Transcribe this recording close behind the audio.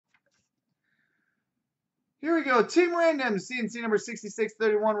Here we go. Team Randoms, C&C number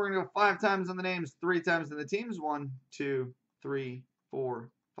 6631. We're going to go 5 times on the names, 3 times on the teams. 1, 2, 3, 4,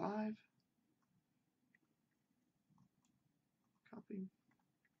 5. Copy.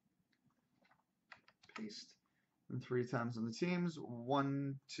 Paste. And 3 times on the teams.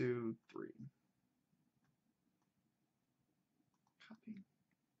 1, 2, 3. Copy.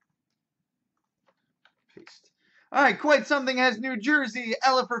 Paste. All right, Quite Something has New Jersey,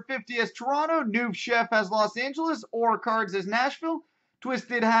 Ella for 50 has Toronto, Noob Chef has Los Angeles, Or Cards has Nashville,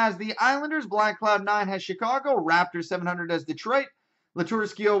 Twisted has the Islanders, Black Cloud 9 has Chicago, Raptor 700 has Detroit,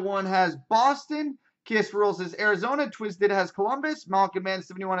 Latursky 01 has Boston, Kiss Rules has Arizona, Twisted has Columbus, Malcolm Man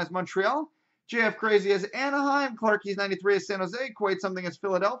 71 has Montreal, JF Crazy has Anaheim, Clarkies 93 has San Jose, Quite Something has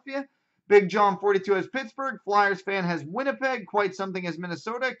Philadelphia, Big John 42 has Pittsburgh, Flyers fan has Winnipeg, Quite Something has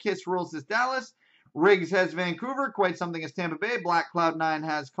Minnesota, Kiss Rules has Dallas, Riggs has Vancouver, Quite Something has Tampa Bay, Black Cloud 9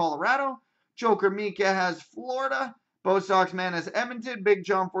 has Colorado, Joker Mika has Florida, Bo Sox Man has Edmonton, Big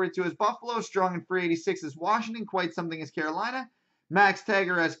John 42 has Buffalo, Strong and Free 86 is Washington, Quite Something is Carolina, Max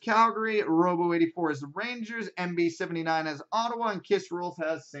Tagger has Calgary, Robo 84 is the Rangers, MB 79 has Ottawa, and Kiss Rules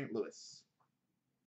has St. Louis.